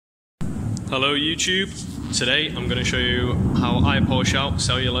Hello YouTube, today I'm going to show you how I polish out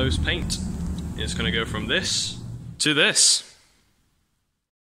cellulose paint. It's going to go from this to this.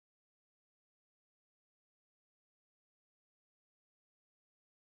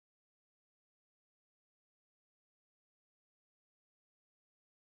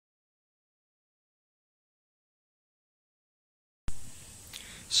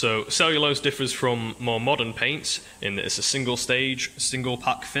 So cellulose differs from more modern paints in that it's a single stage, single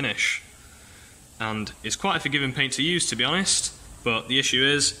pack finish. And it's quite a forgiving paint to use, to be honest, but the issue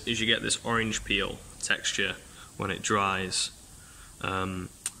is you get this orange peel texture when it dries. I'm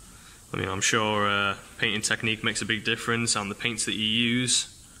sure painting technique makes a big difference, and the paints that you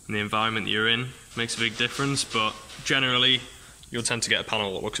use and the environment that you're in makes a big difference, but generally you'll tend to get a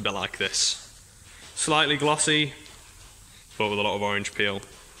panel that looks a bit like this. Slightly glossy, but with a lot of orange peel.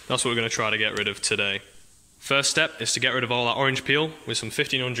 That's what we're going to try to get rid of today. First step is to get rid of all that orange peel with some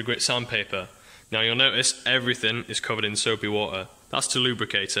 1500 grit sandpaper. Now you'll notice everything is covered in soapy water. That's to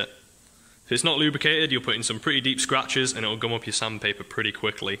lubricate it. If it's not lubricated, you'll put in some pretty deep scratches and it'll gum up your sandpaper pretty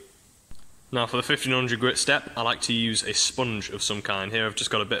quickly. Now for the 1500 grit step, I like to use a sponge of some kind. Here I've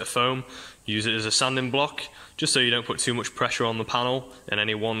just got a bit of foam. Use it as a sanding block, just so you don't put too much pressure on the panel in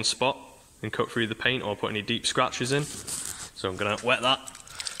any one spot and cut through the paint or put any deep scratches in. So I'm going to wet that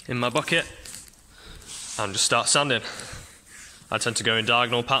in my bucket and just start sanding. I tend to go in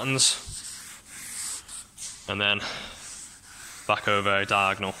diagonal patterns and then back over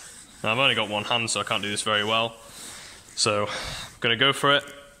diagonal. Now I've only got one hand, so I can't do this very well. So I'm going to go for it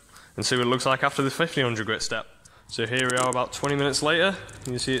and see what it looks like after the 1500 grit step. So here we are about 20 minutes later.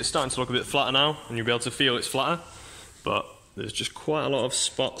 You can see it's starting to look a bit flatter now, and you'll be able to feel it's flatter. But there's just quite a lot of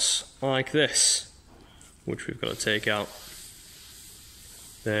spots like this, which we've got to take out.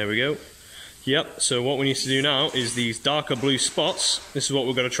 There we go. Yep, so what we need to do now is these darker blue spots. This is what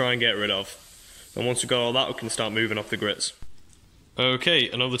we're going to try and get rid of. And once we've got all that, we can start moving off the grits. Okay,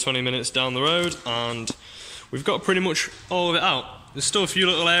 another 20 minutes down the road, and we've got pretty much all of it out. There's still a few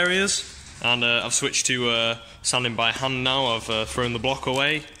little areas, and I've switched to sanding by hand now. I've thrown the block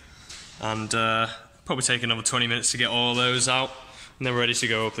away, and probably take another 20 minutes to get all those out, and then we're ready to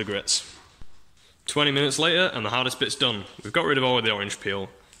go up the grits. 20 minutes later, and the hardest bit's done. We've got rid of all of the orange peel.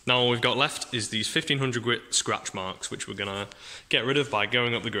 Now all we've got left is these 1500 grit scratch marks, which we're going to get rid of by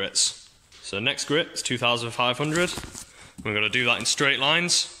going up the grits. So next grit is 2500. We're going to do that in straight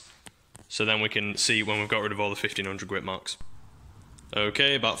lines, so then we can see when we've got rid of all the 1500 grit marks.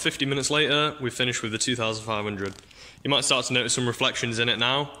 Okay, about 50 minutes later, we've finished with the 2500. You might start to notice some reflections in it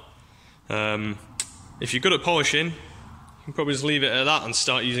now. If you're good at polishing, you can probably just leave it at that and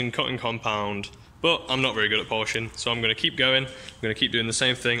start using cutting compound. But I'm not very good at polishing, so I'm going to keep going. I'm going to keep doing the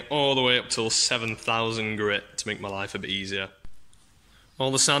same thing all the way up till 7000 grit to make my life a bit easier. All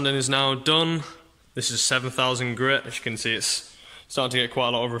the sanding is now done. This is 7000 grit. As you can see, it's starting to get quite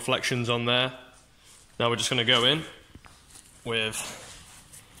a lot of reflections on there. Now we're just going to go in with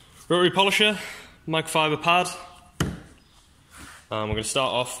rotary polisher, microfiber pad, and we're going to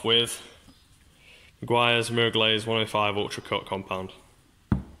start off with Meguiar's Mirror Glaze 105 Ultra Cut Compound.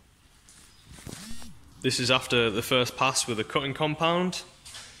 This is after the first pass with the cutting compound.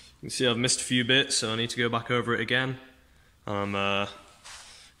 You can see I've missed a few bits, so I need to go back over it again. I'm going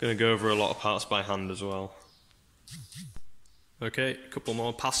to go over a lot of parts by hand as well. Okay, a couple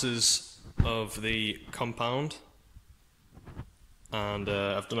more passes of the compound. And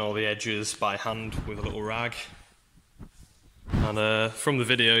I've done all the edges by hand with a little rag. And from the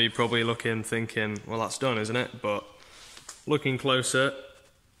video you're probably looking thinking, well that's done, isn't it? But looking closer,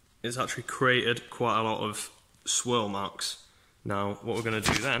 it's actually created quite a lot of swirl marks. Now what we're going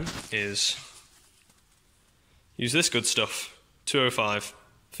to do then is use this good stuff, 205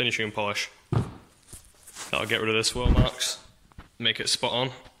 finishing and polish. That'll get rid of the swirl marks, make it spot on,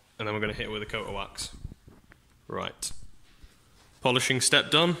 and then we're going to hit it with a coat of wax. Right. Polishing step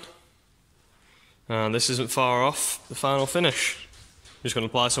done, and this isn't far off the final finish. Just going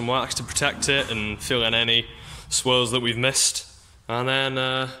to apply some wax to protect it and fill in any swirls that we've missed, and then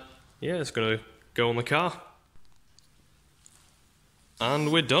yeah, it's going to go on the car.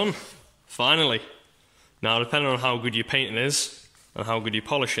 And we're done, finally. Now depending on how good your painting is, and how good your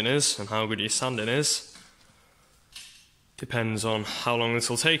polishing is, and how good your sanding is, depends on how long this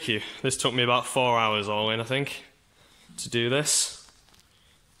will take you. This took me about 4 hours all in, I think, to do this,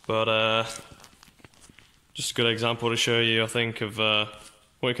 but just a good example to show you, I think, of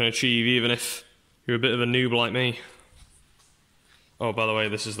what you can achieve even if you're a bit of a noob like me. Oh, by the way,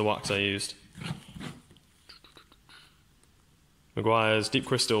 this is the wax I used. Meguiar's Deep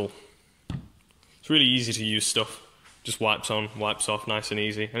Crystal. It's really easy to use stuff. Just wipes on, wipes off nice and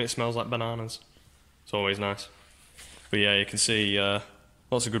easy, and it smells like bananas. It's always nice. But yeah, you can see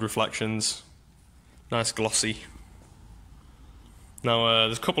lots of good reflections, nice glossy. Now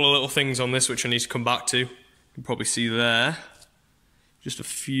there's a couple of little things on this which I need to come back to. You can probably see there, just a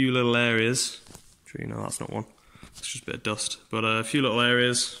few little areas. I'm sure you know that's not one, it's just a bit of dust. But a few little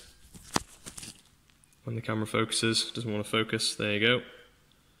areas, when the camera focuses, doesn't want to focus, there you go.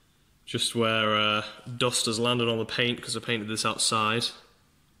 Just where dust has landed on the paint because I painted this outside.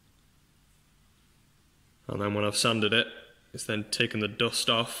 And then when I've sanded it, it's then taken the dust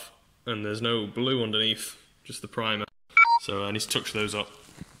off and there's no blue underneath, just the primer. So I need to touch those up.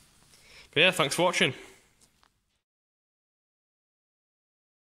 But yeah, thanks for watching.